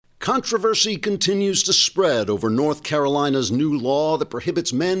Controversy continues to spread over North Carolina's new law that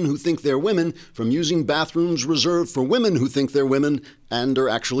prohibits men who think they're women from using bathrooms reserved for women who think they're women and are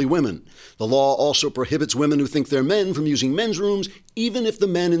actually women. The law also prohibits women who think they're men from using men's rooms, even if the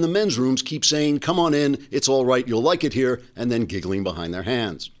men in the men's rooms keep saying, "Come on in, it's all right, you'll like it here," and then giggling behind their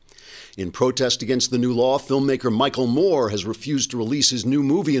hands. In protest against the new law, filmmaker Michael Moore has refused to release his new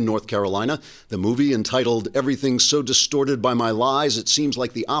movie in North Carolina. The movie, entitled "Everything's So Distorted by My Lies, It Seems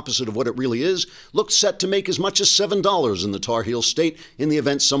Like the Opposite of What It Really Is," looked set to make as much as $7 in the Tar Heel state in the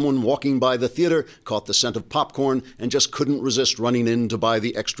event someone walking by the theater caught the scent of popcorn and just couldn't resist running in to buy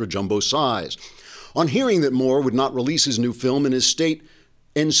the extra jumbo size. On hearing that Moore would not release his new film in his state,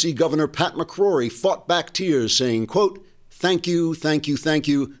 NC Governor Pat McCrory fought back tears, saying, quote, "Thank you, thank you, thank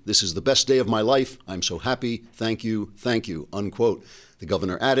you. This is the best day of my life. I'm so happy. Thank you, unquote. The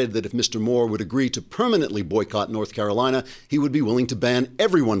governor added that if Mr. Moore would agree to permanently boycott North Carolina, he would be willing to ban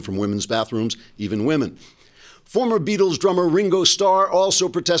everyone from women's bathrooms, even women. Former Beatles drummer Ringo Starr also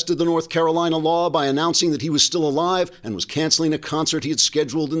protested the North Carolina law by announcing that he was still alive and was canceling a concert he had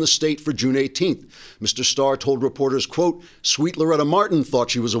scheduled in the state for June 18th. Mr. Starr told reporters, quote, "Sweet Loretta Martin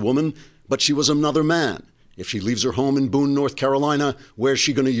thought she was a woman, but she was another man. If she leaves her home in Boone, North Carolina, where's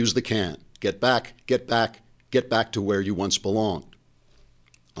she going to use the can? Get back, get back, get back to where you once belonged,"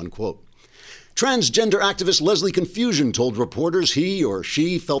 unquote. Transgender activist Leslie Confusion told reporters he or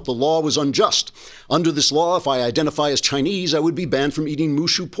she felt the law was unjust. "Under this law, if I identify as Chinese, I would be banned from eating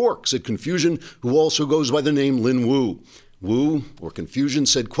Mushu pork," said Confusion, who also goes by the name Lin Wu. Wu, or Confusion,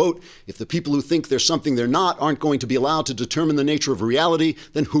 said, quote, "If the people who think they're something they're not aren't going to be allowed to determine the nature of reality,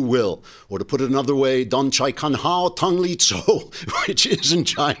 then who will? Or to put it another way, Don Chai Kan Hao Tang Li Tso," which isn't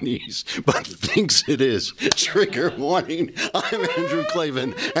Chinese, but thinks it is. Trigger warning. I'm Andrew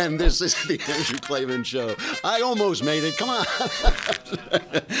Klavan, and this is the Andrew Klavan Show. I almost made it. Come on.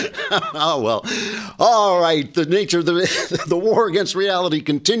 Oh, well. All right. The nature of the war against reality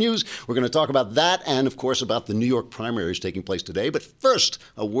continues. We're going to talk about that and, of course, about the New York primaries taking place today. But first,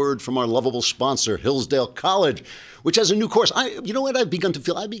 a word from our lovable sponsor, Hillsdale College, which has a new course. You know what I've begun to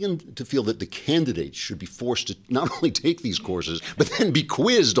feel? I begin to feel that the candidates should be forced to not only take these courses, but then be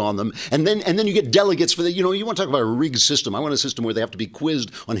quizzed on them. And then you get delegates for the, you want to talk about a rigged system. I want a system where they have to be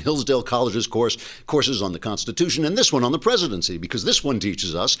quizzed on Hillsdale College's courses on the Constitution, and this one on the presidency, because this one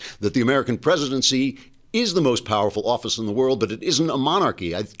teaches us that the American presidency is the most powerful office in the world, but it isn't a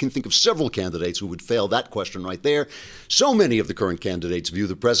monarchy. I can think of several candidates who would fail that question right there. So many of the current candidates view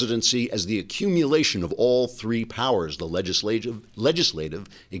the presidency as the accumulation of all three powers, the legislative,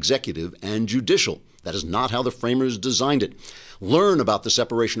 executive, and judicial. That is not how the framers designed it. Learn about the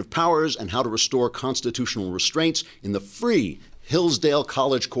separation of powers and how to restore constitutional restraints in the free Hillsdale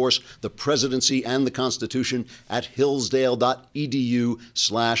College course, The Presidency and the Constitution, at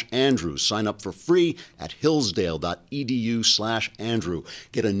hillsdale.edu/Andrew. Sign up for free at hillsdale.edu/Andrew.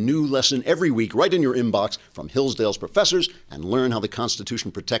 Get a new lesson every week right in your inbox from Hillsdale's professors and learn how the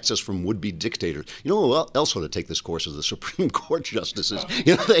Constitution protects us from would-be dictators. You know who else ought to take this course is the Supreme Court justices.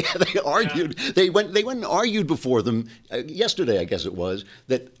 They argued, they went and argued before them yesterday, I guess it was,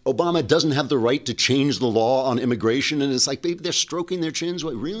 that Obama doesn't have the right to change the law on immigration, and it's like they're stroking their chins.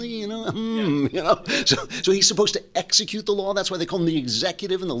 What, really? So he's supposed to execute the law. That's why they call him the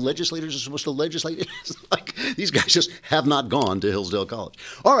executive, and the legislators are supposed to legislate. It's like these guys just have not gone to Hillsdale College.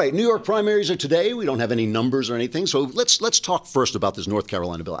 All right, New York primaries are today. We don't have any numbers or anything, so let's talk first about this North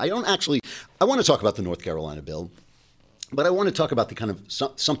Carolina bill. I want to talk about the North Carolina bill, but I want to talk about the kind of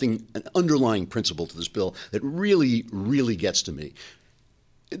something, an underlying principle to this bill that really, really gets to me.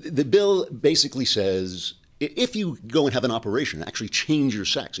 The bill basically says, if you go and have an operation, actually change your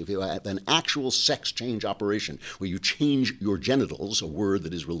sex, if you have an actual sex change operation where you change your genitals, a word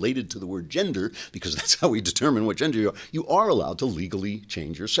that is related to the word gender, because that's how we determine what gender you are allowed to legally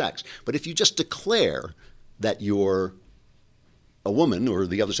change your sex. But if you just declare that you're a woman or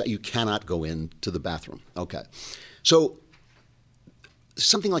the other sex, you cannot go into the bathroom. Okay. So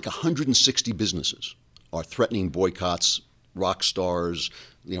something like 160 businesses are threatening boycotts. Rock stars,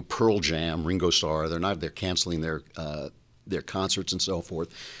 Pearl Jam, Ringo Starr, they're canceling their concerts and so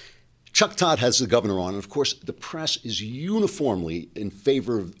forth. Chuck Todd has the governor on, and of course the press is uniformly in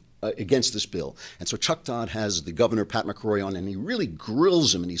favor of against this bill. And so Chuck Todd has the governor, Pat McCrory, on, and he really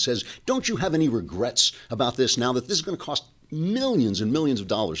grills him, and he says, "Don't you have any regrets about this now that this is going to cost millions and millions of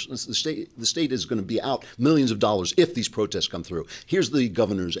dollars? The state is going to be out millions of dollars if these protests come through." Here's the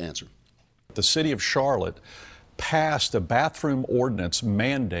governor's answer. The city of Charlotte passed a bathroom ordinance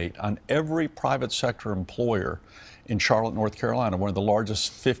mandate on every private sector employer in Charlotte, North Carolina, one of the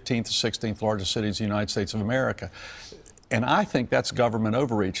largest, 15th, 16th largest cities in the United States of America. And I think that's government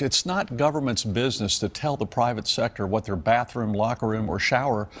overreach. It's not government's business to tell the private sector what their bathroom, locker room, or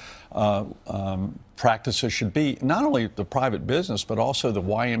shower practices should be. Not only the private business, but also the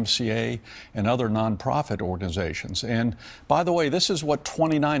YMCA and other nonprofit organizations. And by the way, this is what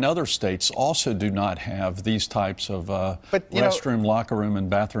 29 other states also do not have, these types of restroom, locker room, and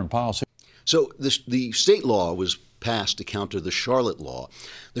bathroom policy. So the state law was passed to counter the Charlotte law.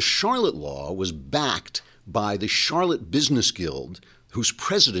 The Charlotte law was backed by the Charlotte Business Guild, whose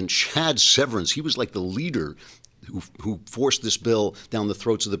president, Chad Severance, he was like the leader who forced this bill down the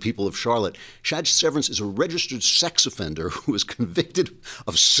throats of the people of Charlotte. Chad Severance is a registered sex offender who was convicted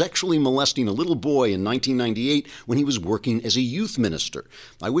of sexually molesting a little boy in 1998 when he was working as a youth minister.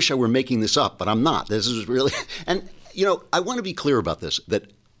 I wish I were making this up, but I'm not. This is really, and you know, I want to be clear about this,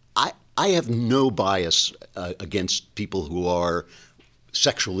 that I have no bias against people who are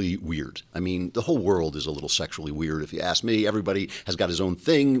sexually weird. I mean, the whole world is a little sexually weird. If you ask me, everybody has got his own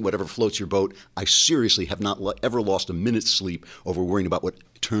thing, whatever floats your boat. I seriously have not ever lost a minute's sleep over worrying about what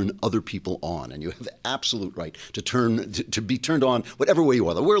turn other people on. And you have the absolute right to be turned on whatever way you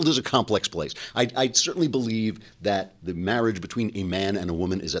are. The world is a complex place. I certainly believe that the marriage between a man and a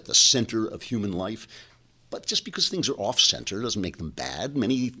woman is at the center of human life. But just because things are off-center doesn't make them bad.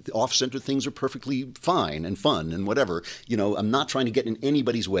 Many off-center things are perfectly fine and fun and whatever. You know, I'm not trying to get in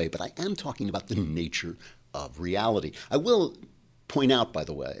anybody's way, but I am talking about the nature of reality. I will point out, by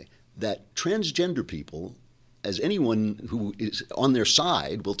the way, that transgender people, as anyone who is on their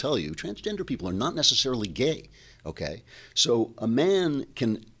side will tell you, transgender people are not necessarily gay, okay? So a man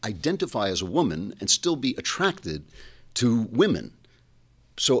can identify as a woman and still be attracted to women.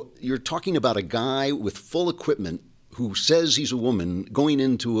 So you're talking about a guy with full equipment who says he's a woman going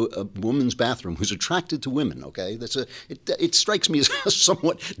into a woman's bathroom who's attracted to women, okay? It strikes me as a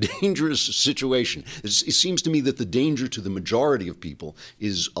somewhat dangerous situation. It seems to me that the danger to the majority of people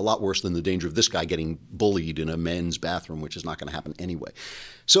is a lot worse than the danger of this guy getting bullied in a men's bathroom, which is not going to happen anyway.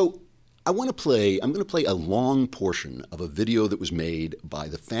 So I'm going to play a long portion of a video that was made by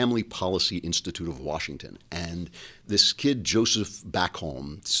the Family Policy Institute of Washington. And this kid, Joseph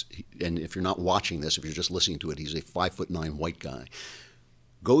Backholm, and if you're not watching this, if you're just listening to it, he's a 5'9" white guy,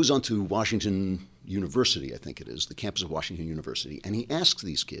 goes onto Washington University, I think it is, the campus of Washington University, and he asks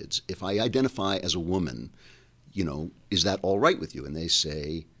these kids, if I identify as a woman, you know, is that all right with you? And they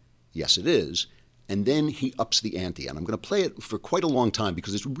say, yes, it is. And then he ups the ante, and I'm going to play it for quite a long time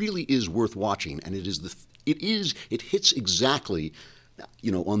because it really is worth watching, and it hits exactly, you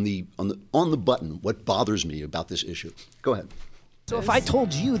know, on the button what bothers me about this issue. Go ahead. So if I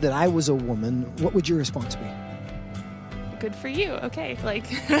told you that I was a woman, what would your response be? Good for you. Okay, like,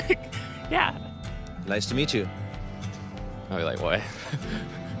 yeah. Nice to meet you. I'd be like, what?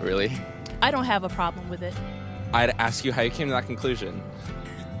 Really? I don't have a problem with it. I'd ask you how you came to that conclusion.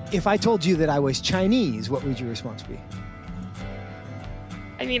 If I told you that I was Chinese, what would your response be?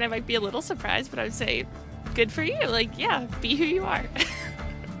 I mean, I might be a little surprised, but I would say, good for you. Like, yeah, be who you are.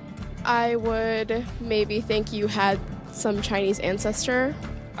 I would maybe think you had some Chinese ancestor.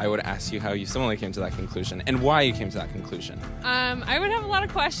 I would ask you how you similarly came to that conclusion and why you came to that conclusion. I would have a lot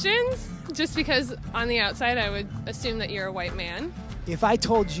of questions just because on the outside I would assume that you're a white man. If I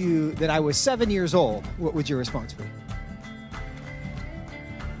told you that I was 7 years old, what would your response be?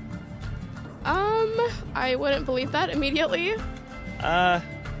 I wouldn't believe that immediately. I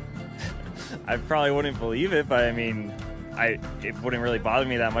probably wouldn't believe it, but I mean, it wouldn't really bother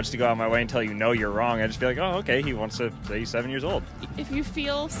me that much to go out of my way and tell you, no, you're wrong. I'd just be like, oh, okay, he wants to say he's 7 years old. If you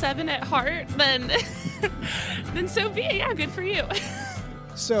feel 7 at heart, then then so be it. Yeah, good for you.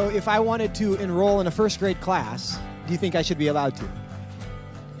 So if I wanted to enroll in a first grade class, do you think I should be allowed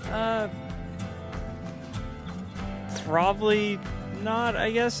to? Probably not,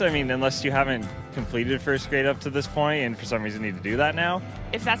 I guess. I mean, unless you haven't completed first grade up to this point and for some reason need to do that now.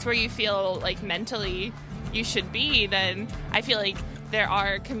 If that's where you feel like mentally you should be, then I feel like there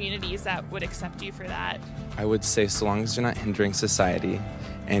are communities that would accept you for that. I would say so long as you're not hindering society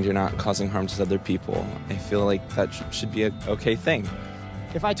and you're not causing harm to other people, I feel like that should be an okay thing.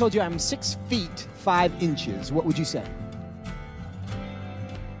 If I told you I'm 6 feet 5 inches, what would you say?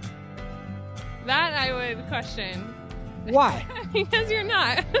 That I would question. Why? Because you're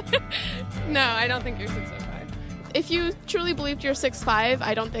not. No, I don't think you're 6'5". If you truly believed you're 6'5",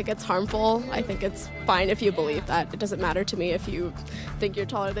 I don't think it's harmful. I think it's fine if you believe that. It doesn't matter to me if you think you're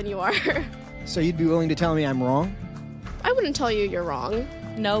taller than you are. So you'd be willing to tell me I'm wrong? I wouldn't tell you you're wrong.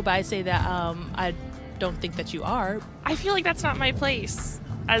 No, but I say that I don't think that you are. I feel like that's not my place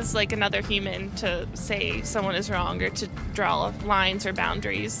as like another human to say someone is wrong or to draw lines or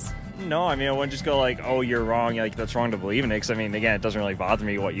boundaries. No, I mean, I wouldn't just go like, oh, you're wrong, like that's wrong to believe in it. Because I mean, again, it doesn't really bother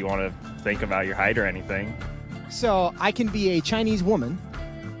me what you want to think about your height or anything. So I can be a Chinese woman.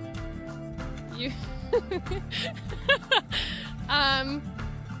 You.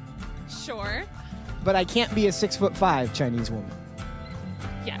 Sure. But I can't be a 6'5" Chinese woman.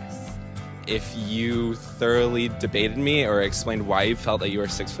 Yes. If you thoroughly debated me or explained why you felt that you were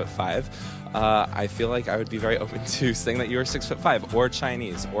 6'5", I feel like I would be very open to saying that you were 6'5", or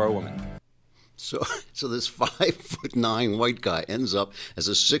Chinese, or a woman. So this 5'9" white guy ends up as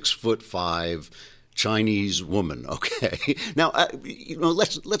a 6'5" Chinese woman. Okay. Now,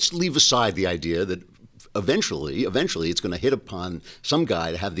 let's leave aside the idea that eventually it's going to hit upon some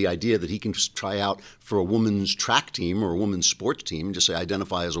guy to have the idea that he can just try out for a woman's track team or a woman's sports team and just say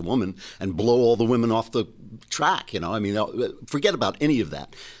identify as a woman and blow all the women off the track. I mean, forget about any of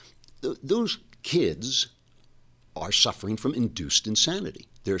that. Those kids are suffering from induced insanity.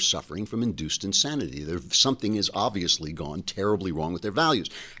 They're suffering from induced insanity. Something is obviously gone terribly wrong with their values.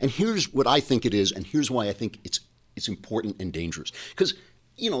 And here's what I think it is, and here's why I think it's important and dangerous. Because,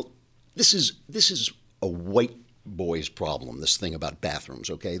 this is a white boy's problem, this thing about bathrooms,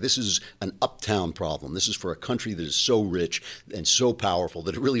 okay? This is an uptown problem. This is for a country that is so rich and so powerful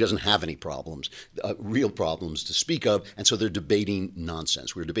that it really doesn't have any problems, real problems to speak of, and so they're debating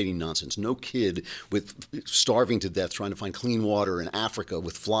nonsense. We're debating nonsense. No kid with starving to death trying to find clean water in Africa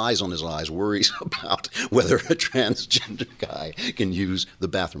with flies on his eyes worries about whether a transgender guy can use the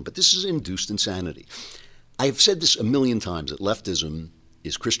bathroom. But this is induced insanity. I've said this a million times, that leftism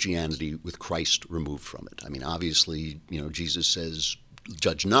is Christianity with Christ removed from it. I mean, obviously, Jesus says,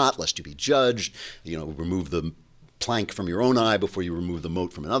 judge not, lest you be judged. Remove the plank from your own eye before you remove the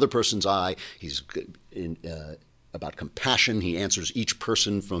mote from another person's eye. He's about compassion. He answers each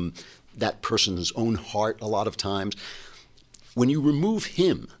person from that person's own heart a lot of times. When you remove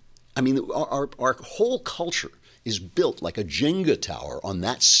him, I mean, our whole culture is built like a Jenga tower on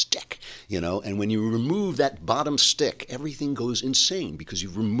that stick, and when you remove that bottom stick, everything goes insane because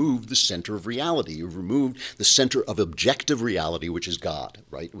you've removed the center of reality. You've removed the center of objective reality, which is God,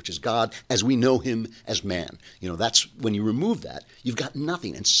 right? Which is God as we know him as man. That's when you remove that, you've got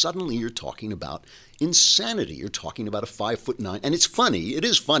nothing. And suddenly you're talking about insanity. You're talking about a 5'9", and it's funny. It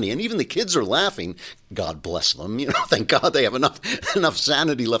is funny, and even the kids are laughing. God bless them. Thank God they have enough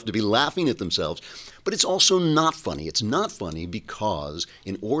sanity left to be laughing at themselves. But it's also not funny. It's not funny because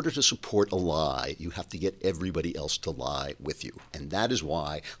in order to support a lie, you have to get everybody else to lie with you, and that is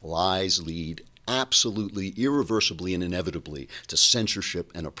why lies lead absolutely, irreversibly, and inevitably to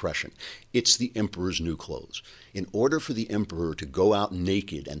censorship and oppression. It's the emperor's new clothes. In order for the emperor to go out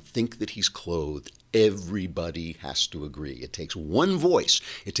naked and think that he's clothed, everybody has to agree. It takes one voice.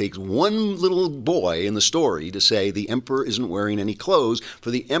 It takes one little boy in the story to say the emperor isn't wearing any clothes for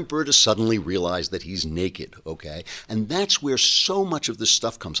the emperor to suddenly realize that he's naked, okay? And that's where so much of this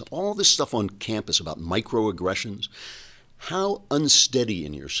stuff comes up. All this stuff on campus about microaggressions. How unsteady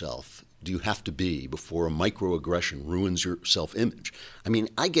in yourself do you have to be before a microaggression ruins your self-image? I mean,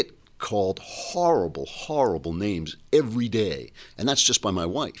 I get called horrible, horrible names every day, and that's just by my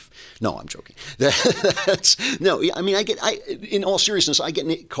wife. No, I'm joking. In all seriousness, I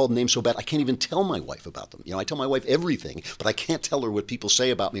get called names so bad I can't even tell my wife about them. I tell my wife everything, but I can't tell her what people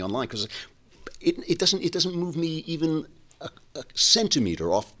say about me online because it doesn't move me even a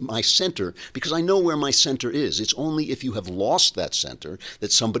centimeter off my center because I know where my center is. It's only if you have lost that center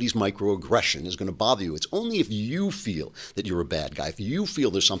that somebody's microaggression is going to bother you. It's only if you feel that you're a bad guy, if you feel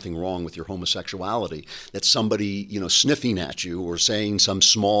there's something wrong with your homosexuality, that somebody, sniffing at you or saying some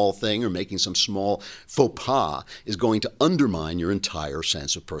small thing or making some small faux pas is going to undermine your entire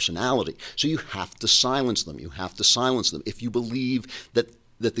sense of personality. So you have to silence them. You have to silence them. If you believe that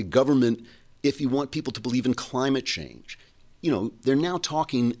the government, if you want people to believe in climate change, they're now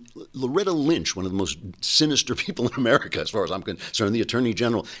talking, Loretta Lynch, one of the most sinister people in America, as far as I'm concerned, the Attorney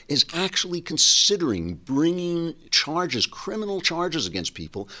General, is actually considering bringing criminal charges against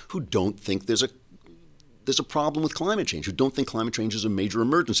people who don't think there's a problem with climate change, who don't think climate change is a major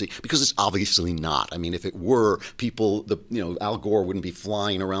emergency, because it's obviously not. I mean, if it were, Al Gore wouldn't be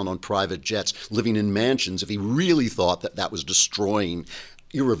flying around on private jets, living in mansions, if he really thought that was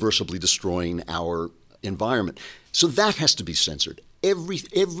irreversibly destroying our environment. So that has to be censored. Every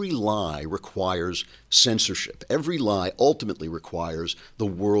lie requires censorship. Every lie ultimately requires the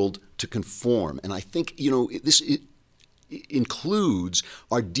world to conform. And I think, this includes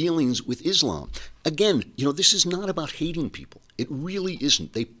our dealings with Islam. Again, this is not about hating people. It really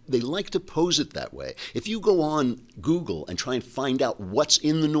isn't. They like to pose it that way. If you go on Google and try and find out what's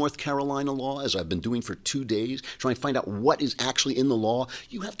in the North Carolina law, as I've been doing for 2 days, try and find out what is actually in the law,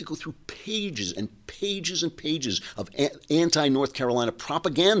 you have to go through pages and pages and pages of anti-North Carolina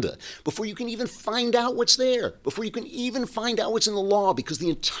propaganda before you can even find out what's there, before you can even find out what's in the law, because the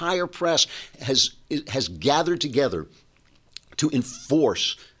entire press has gathered together to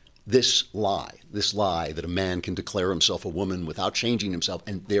enforce this lie that a man can declare himself a woman without changing himself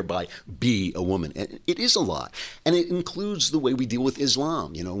and thereby be a woman. And it is a lie. And it includes the way we deal with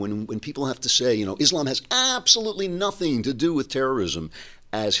Islam. You know, when people have to say, you know, Islam has absolutely nothing to do with terrorism,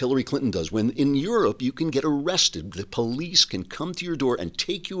 as Hillary Clinton does. When in Europe you can get arrested, the police can come to your door and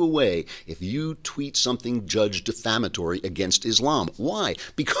take you away if you tweet something judged defamatory against Islam. Why?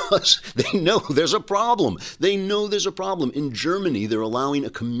 Because they know there's a problem. They know there's a problem. In Germany, they're allowing a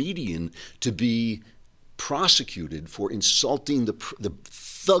comedian to be prosecuted for insulting the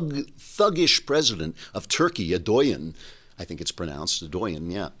thuggish president of Turkey, Erdogan. I think it's pronounced Erdogan,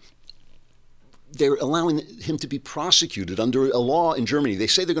 yeah. They're allowing him to be prosecuted under a law in Germany. They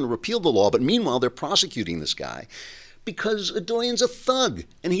say they're going to repeal the law, but meanwhile they're prosecuting this guy because Erdogan's a thug,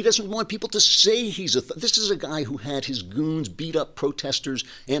 and he doesn't want people to say he's a thug. This is a guy who had his goons beat up protesters,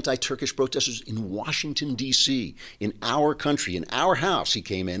 anti-Turkish protesters in Washington, D.C., in our country, in our house. He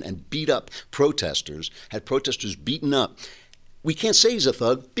came in and beat up protesters, had protesters beaten up. We can't say he's a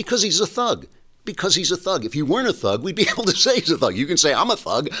thug because he's a thug. Because he's a thug. If you weren't a thug, we'd be able to say he's a thug. You can say, I'm a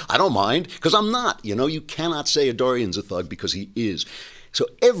thug. I don't mind, because I'm not. You know, you cannot say Erdogan's a thug because he is. So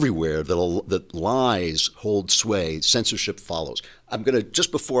everywhere that lies hold sway, censorship follows. I'm going to,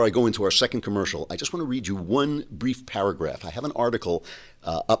 just before I go into our second commercial, I just want to read you one brief paragraph. I have an article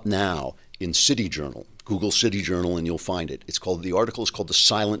up now in City Journal. Google City Journal and you'll find it. The article is called The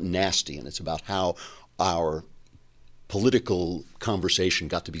Silent Nasty, and it's about how our political conversation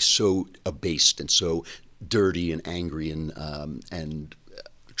got to be so abased and so dirty and angry and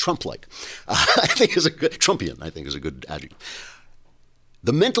Trump-like. I think is a good Trumpian. I think is a good adjective.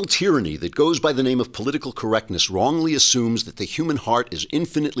 The mental tyranny that goes by the name of political correctness wrongly assumes that the human heart is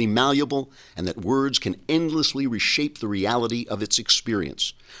infinitely malleable and that words can endlessly reshape the reality of its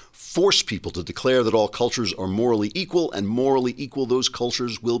experience. Force people to declare that all cultures are morally equal, and morally equal those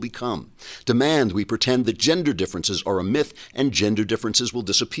cultures will become. Demand we pretend that gender differences are a myth and gender differences will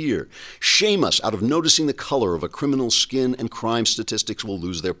disappear. Shame us out of noticing the color of a criminal's skin, and crime statistics will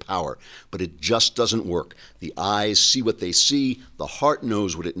lose their power. But it just doesn't work. The eyes see what they see, the heart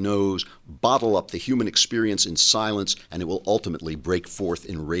knows what it knows. Bottle up the human experience in silence, and it will ultimately break forth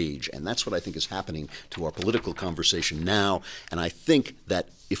in rage. And that's what I think is happening to our political conversation now. And I think that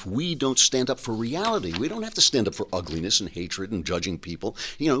if we don't stand up for reality, we don't have to stand up for ugliness and hatred and judging people.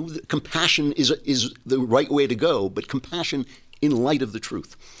 You know, compassion is the right way to go, but compassion in light of the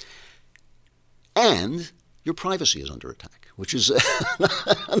truth. And your privacy is under attack, which is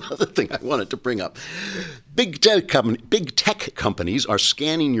another thing I wanted to bring up. Big tech companies are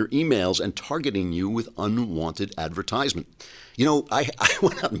scanning your emails and targeting you with unwanted advertisement. You know, I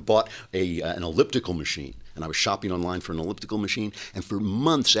went out and bought an elliptical machine, and I was shopping online for an elliptical machine, and for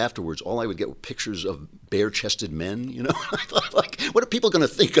months afterwards, all I would get were pictures of bare-chested men, you know? I thought, like, what are people going to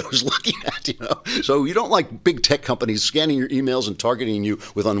think I was looking at, you know? So you don't like big tech companies scanning your emails and targeting you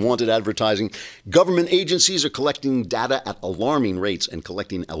with unwanted advertising. Government agencies are collecting data at alarming rates and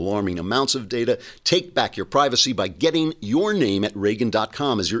collecting alarming amounts of data. Take back your privacy by getting your name at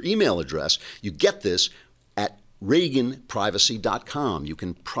Reagan.com as your email address. You get this at ReaganPrivacy.com. You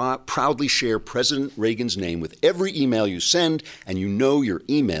can proudly share President Reagan's name with every email you send, and you know your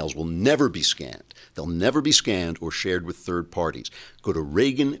emails will never be scanned. They'll never be scanned or shared with third parties. Go to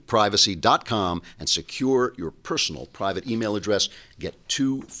ReaganPrivacy.com and secure your personal private email address. Get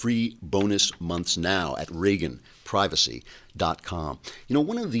 2 free bonus months now at ReaganPrivacy.com. You know,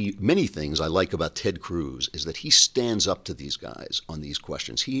 one of the many things I like about Ted Cruz is that he stands up to these guys on these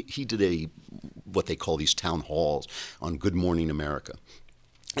questions. He did what they call these town halls on Good Morning America.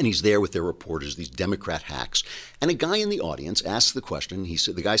 And he's there with their reporters, these Democrat hacks. And a guy in the audience asks the question.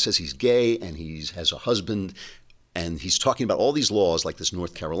 The guy says he's gay and he has a husband, and he's talking about all these laws, like this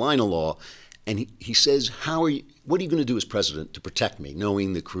North Carolina law. And he says, what are you going to do as president to protect me,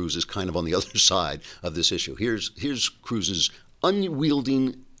 knowing that Cruz is kind of on the other side of this issue? Here's Cruz's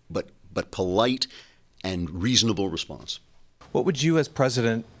unwielding but polite and reasonable response. What would you as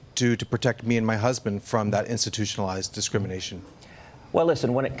president do to protect me and my husband from that institutionalized discrimination? Well,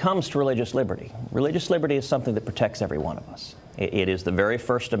 listen, when it comes to religious liberty is something that protects every one of us. It is the very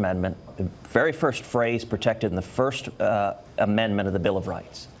First Amendment, the very first phrase protected in the First Amendment of the Bill of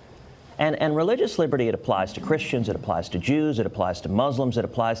Rights. And religious liberty, it applies to Christians, it applies to Jews, it applies to Muslims, it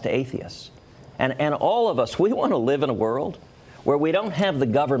applies to atheists. And all of us, we want to live in a world where we don't have the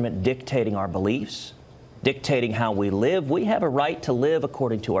government dictating our beliefs, dictating how we live. We have a right to live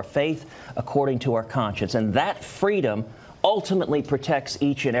according to our faith, according to our conscience. And that freedom ultimately protects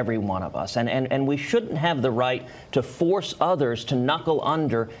each and every one of us. And we shouldn't have the right to force others to knuckle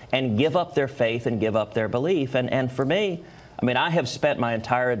under and give up their faith and give up their belief. And for me, I mean, I have spent my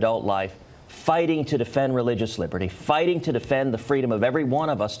entire adult life fighting to defend religious liberty, fighting to defend the freedom of every one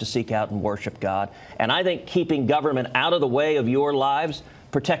of us to seek out and worship God. And I think keeping government out of the way of your lives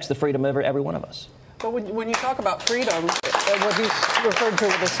protects the freedom of every one of us. But when you talk about freedom, what he's referred to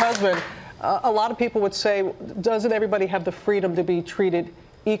with his husband, a lot of people would say, doesn't everybody have the freedom to be treated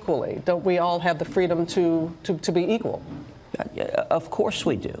equally? Don't we all have the freedom to be equal? Of course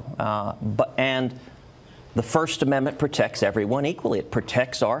we do. And the First Amendment protects everyone equally. It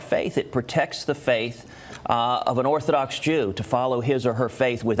protects our faith. It protects the faith of an Orthodox Jew to follow his or her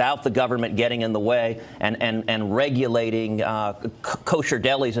faith without the government getting in the way and regulating kosher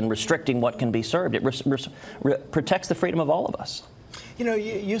delis and restricting what can be served. It protects the freedom of all of us. You know,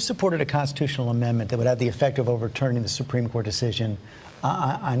 you supported a constitutional amendment that would have the effect of overturning the Supreme Court decision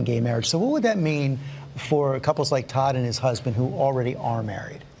on gay marriage. So what would that mean for couples like Todd and his husband who already are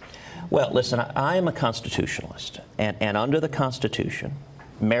married? Well, listen, I am a constitutionalist, and under the Constitution,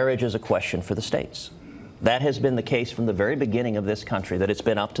 marriage is a question for the states. That has been the case from the very beginning of this country, that it's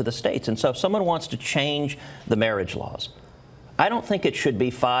been up to the states. And so if someone wants to change the marriage laws, I don't think it should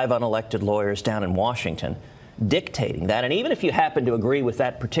be 5 unelected lawyers down in Washington dictating that. And even if you happen to agree with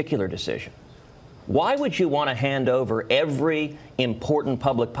that particular decision, why would you want to hand over every important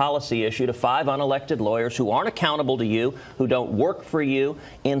public policy issue to 5 unelected lawyers who aren't accountable to you, who don't work for you?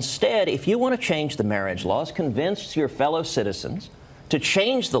 Instead, if you want to change the marriage laws, convince your fellow citizens to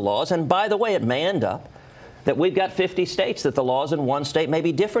change the laws. And by the way, it may end up that we've got 50 states, that the laws in one state may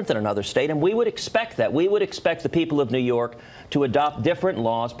be different than another state, and we would expect that. We would expect the people of New York to adopt different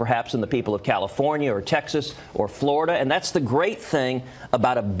laws, perhaps, than the people of California or Texas or Florida. And that's the great thing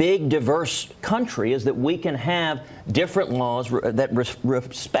about a big, diverse country, is that we can have different laws that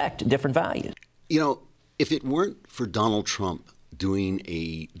respect different values. You know, if it weren't for Donald Trump doing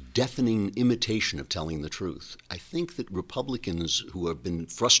a deafening imitation of telling the truth, I think that Republicans who have been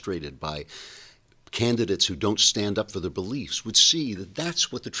frustrated by candidates who don't stand up for their beliefs would see that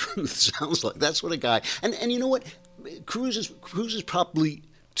that's what the truth sounds like. That's what a guy, and you know what, Cruz is probably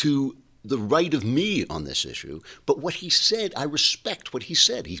to the right of me on this issue, but what he said, I respect what he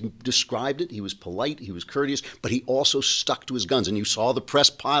said. He described it, he was polite, he was courteous, but he also stuck to his guns, and you saw the press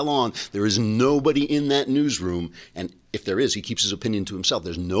pile on. There is nobody in that newsroom, and if there is, he keeps his opinion to himself.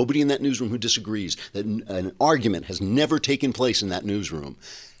 There's nobody in that newsroom who disagrees. That an argument has never taken place in that newsroom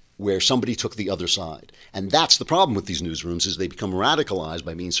where somebody took the other side. And that's the problem with these newsrooms, is they become radicalized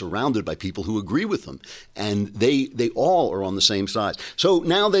by being surrounded by people who agree with them. And they all are on the same side. So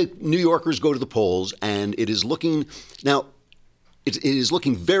now the New Yorkers go to the polls, and it is looking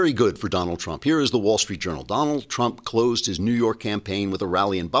very good for Donald Trump. Here is the Wall Street Journal. Donald Trump closed his New York campaign with a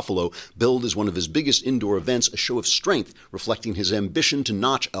rally in Buffalo, billed as one of his biggest indoor events, a show of strength reflecting his ambition to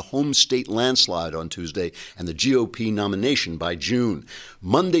notch a home state landslide on Tuesday and the GOP nomination by June.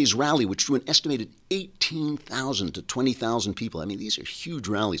 Monday's rally, which drew an estimated 18,000 to 20,000 people, I mean, these are huge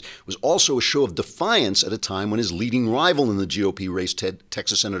rallies, was also a show of defiance at a time when his leading rival in the GOP race,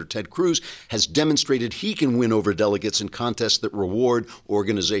 Texas Senator Ted Cruz, has demonstrated he can win over delegates in contests that reward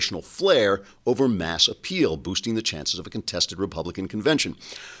organizational flair over mass appeal, boosting the chances of a contested Republican convention.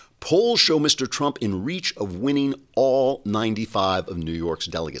 Polls show Mr. Trump in reach of winning all 95 of New York's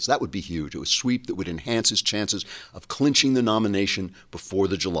delegates. That would be huge. It would sweep that would enhance his chances of clinching the nomination before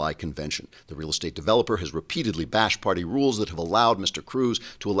the July convention. The real estate developer has repeatedly bashed party rules that have allowed Mr. Cruz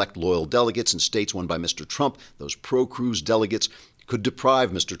to elect loyal delegates in states won by Mr. Trump. Those pro-Cruz delegates could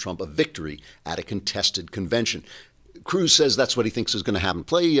deprive Mr. Trump of victory at a contested convention. Cruz says that's what he thinks is going to happen.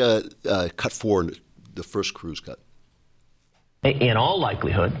 Play cut 4, the first Cruz cut. In all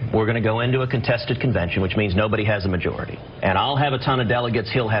likelihood, we're going to go into a contested convention, which means nobody has a majority. And I'll have a ton of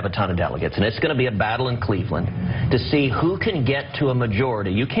delegates, he'll have a ton of delegates. And it's going to be a battle in Cleveland to see who can get to a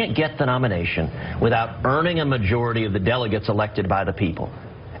majority. You can't get the nomination without earning a majority of the delegates elected by the people.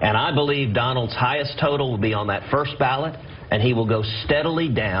 And I believe Donald's highest total will be on that first ballot, and he will go steadily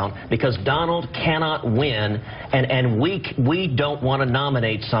down because Donald cannot win, and we don't want to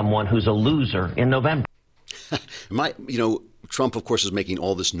nominate someone who's a loser in November. Trump, of course, is making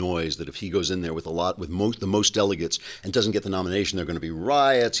all this noise that if he goes in there with the most delegates and doesn't get the nomination, there are going to be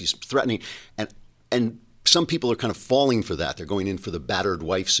riots. He's threatening. And some people are kind of falling for that. They're going in for the battered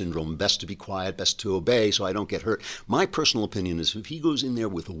wife syndrome, best to be quiet, best to obey so I don't get hurt. My personal opinion is if he goes in there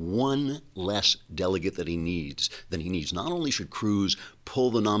with one less delegate that he needs, not only should Cruz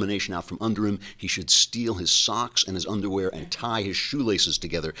pull the nomination out from under him, he should steal his socks and his underwear and tie his shoelaces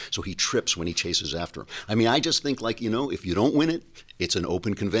together so he trips when he chases after him. I mean, I just think, like, if you don't win it, it's an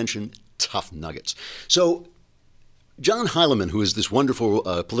open convention, tough nuggets. So John Heilemann, who is this wonderful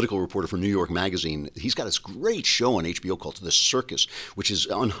political reporter for New York Magazine, he's got this great show on HBO called The Circus, which is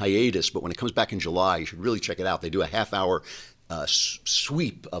on hiatus, but when it comes back in July, you should really check it out. They do a half-hour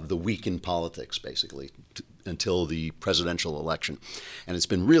sweep of the week in politics, basically, until the presidential election. And it's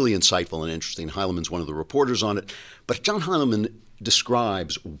been really insightful and interesting. Heilemann's one of the reporters on it. But John Heilemann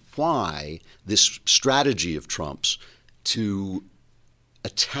describes why this strategy of Trump's to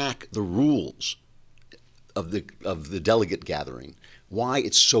attack the rules of the delegate gathering, why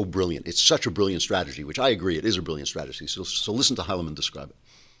it's so brilliant. It's such a brilliant strategy, which I agree it is a brilliant strategy. So listen to Heilemann describe it.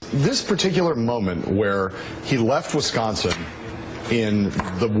 This particular moment where he left Wisconsin in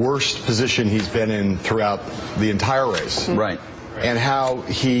the worst position he's been in throughout the entire race. Right. And how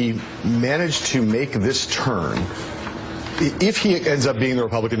he managed to make this turn. If he ends up being the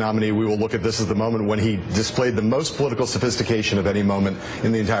Republican nominee, we will look at this as the moment when he displayed the most political sophistication of any moment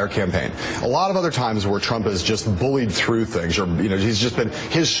in the entire campaign. A lot of other times where Trump has just bullied through things, or he's just been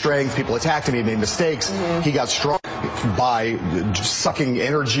his strength. People attacked him. He made mistakes. He got strong by sucking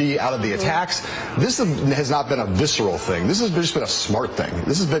energy out of the attacks. This has not been a visceral thing. This has just been a smart thing.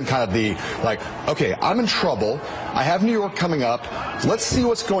 This has been kind of the, like, okay, I'm in trouble. I have New York coming up. Let's see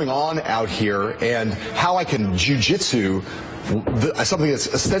what's going on out here and how I can jujitsu something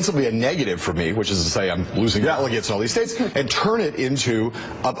that's ostensibly a negative for me, which is to say I'm losing delegates in all these states, and turn it into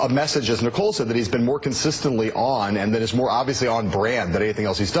a message, as Nicole said, that he's been more consistently on and that is more obviously on brand than anything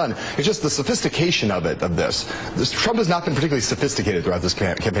else he's done. It's just the sophistication of this. Trump has not been particularly sophisticated throughout this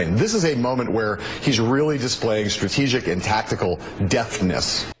campaign. This is a moment where he's really displaying strategic and tactical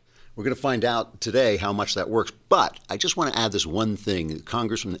deftness. We're going to find out today how much that works. But I just want to add this one thing.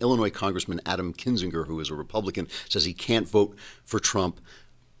 Illinois Congressman Adam Kinzinger, who is a Republican, says he can't vote for Trump.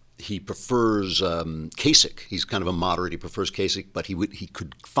 He prefers Kasich. He's kind of a moderate. He prefers Kasich, but he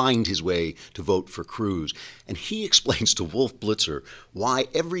could find his way to vote for Cruz. And he explains to Wolf Blitzer why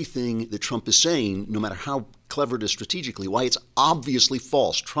everything that Trump is saying, no matter how clever it is strategically, why it's obviously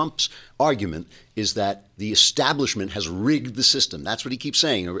false. Trump's argument is that the establishment has rigged the system. That's what he keeps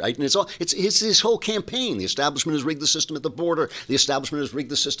saying. Right? And it's his whole campaign. The establishment has rigged the system at the border. The establishment has rigged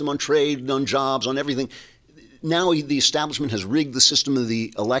the system on trade, on jobs, on everything. Now the establishment has rigged the system of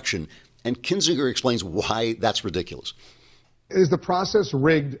the election. And Kinzinger explains why that's ridiculous. Is the process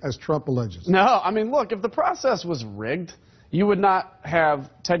rigged, as Trump alleges? No, I mean, look, if the process was rigged, you would not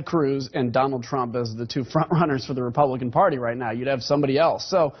have Ted Cruz and Donald Trump as the two frontrunners for the Republican Party right now. You'd have somebody else.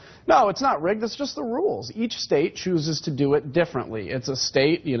 So, no, it's not rigged. It's just the rules. Each state chooses to do it differently. It's a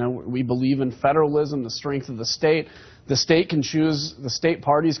state. We believe in federalism, the strength of the state. The state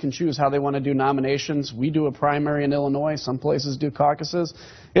parties can choose how they want to do nominations. We do a primary in Illinois. Some places do caucuses.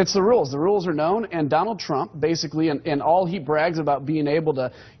 It's the rules. The rules are known, and Donald Trump basically, and all he brags about being able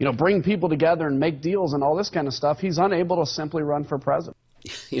to, bring people together and make deals and all this kind of stuff, he's unable to simply run for president.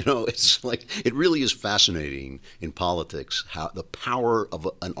 It's like, it really is fascinating in politics how the power of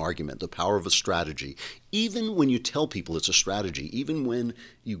an argument, the power of a strategy, even when you tell people it's a strategy, even when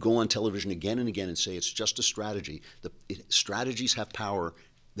you go on television again and again and say it's just a strategy, strategies have power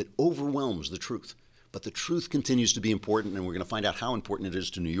that overwhelms the truth. But the truth continues to be important, and we're going to find out how important it is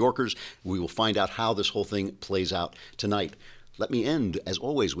to New Yorkers. We will find out how this whole thing plays out tonight. Let me end, as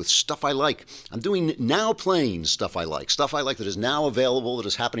always, with Stuff I Like. I'm doing now playing Stuff I Like that is now available, that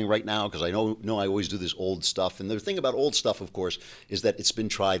is happening right now, because I know I always do this old stuff. And the thing about old stuff, of course, is that it's been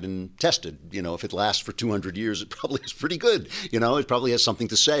tried and tested. If it lasts for 200 years, it probably is pretty good. It probably has something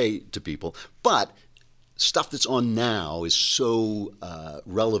to say to people. But stuff that's on now is so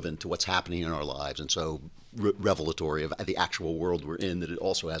relevant to what's happening in our lives and so revelatory of the actual world we're in that it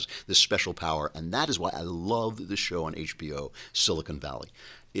also has this special power. And that is why I love the show on HBO, Silicon Valley.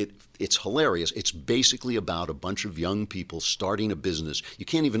 It's hilarious. It's basically about a bunch of young people starting a business. You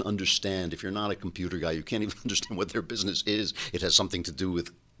can't even understand, if you're not a computer guy, you can't even understand what their business is. It has something to do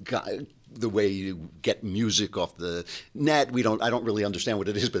with the way you get music off the net. I don't really understand what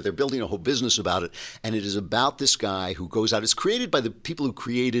it is, but they're building a whole business about it. And it is about this guy who goes out. It's created by the people who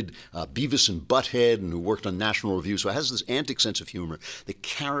created Beavis and Butthead and who worked on National Review. So it has this antic sense of humor. The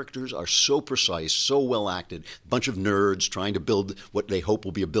characters are so precise, so well acted. A bunch of nerds trying to build what they hope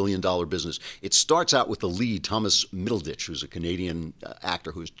will be $1 billion business. It starts out with the lead, Thomas Middleditch, who's a Canadian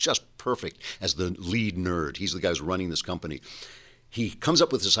actor who's just perfect as the lead nerd. He's the guy who's running this company. He comes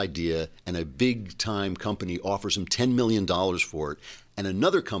up with this idea, and a big-time company offers him $10 million for it, and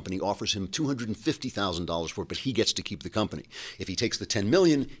another company offers him $250,000 for it, but he gets to keep the company. If he takes the $10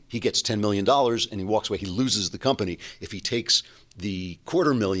 million, he gets $10 million, and he walks away. He loses the company. If he takes the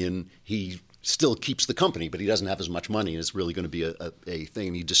 $250,000, he still keeps the company, but he doesn't have as much money, and it's really going to be a thing.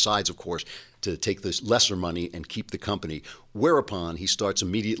 And he decides, of course, to take this lesser money and keep the company, whereupon he starts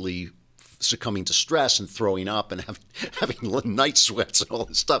immediately succumbing to stress and throwing up and having night sweats and all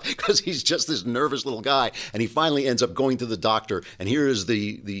this stuff because he's just this nervous little guy. And he finally ends up going to the doctor. And here is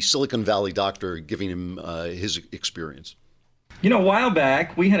the Silicon Valley doctor giving him his experience. You know, a while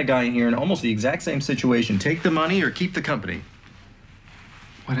back, we had a guy in here in almost the exact same situation. Take the money or keep the company.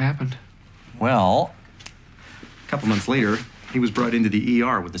 What happened? Well, a couple months later, he was brought into the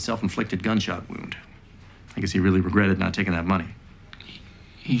ER with a self-inflicted gunshot wound. I guess he really regretted not taking that money.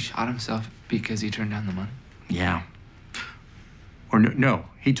 He shot himself because he turned down the money? Yeah. Or no,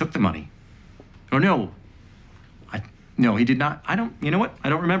 he took the money. Or no, he did not. You know what? I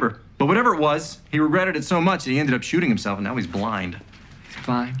don't remember. But whatever it was, he regretted it so much that he ended up shooting himself, and now he's blind. He's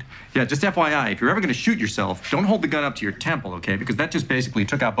blind? Yeah, just FYI, if you're ever going to shoot yourself, don't hold the gun up to your temple, okay? Because that just basically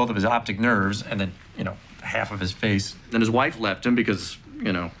took out both of his optic nerves and then, half of his face. Then his wife left him because,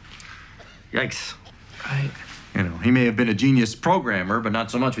 yikes. Right. He may have been a genius programmer, but not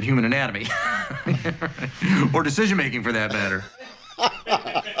so much with human anatomy. Or decision-making, for that matter.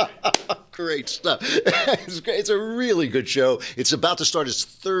 Great stuff. It's a really good show. It's about to start its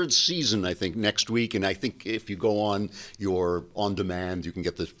 3rd season, I think, next week. And I think if you go on your on-demand, you can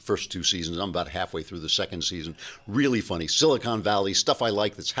get the first 2 seasons. I'm about halfway through the 2nd season. Really funny. Silicon Valley, stuff I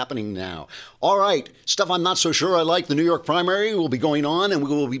like that's happening now. All right, stuff I'm not so sure I like. The New York primary will be going on, and we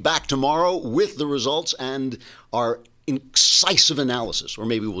will be back tomorrow with the results and our incisive analysis. Or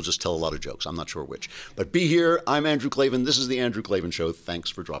maybe we'll just tell a lot of jokes. I'm not sure which. But be here. I'm Andrew Klavan. This is The Andrew Klavan Show. Thanks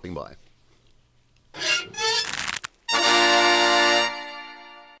for dropping by.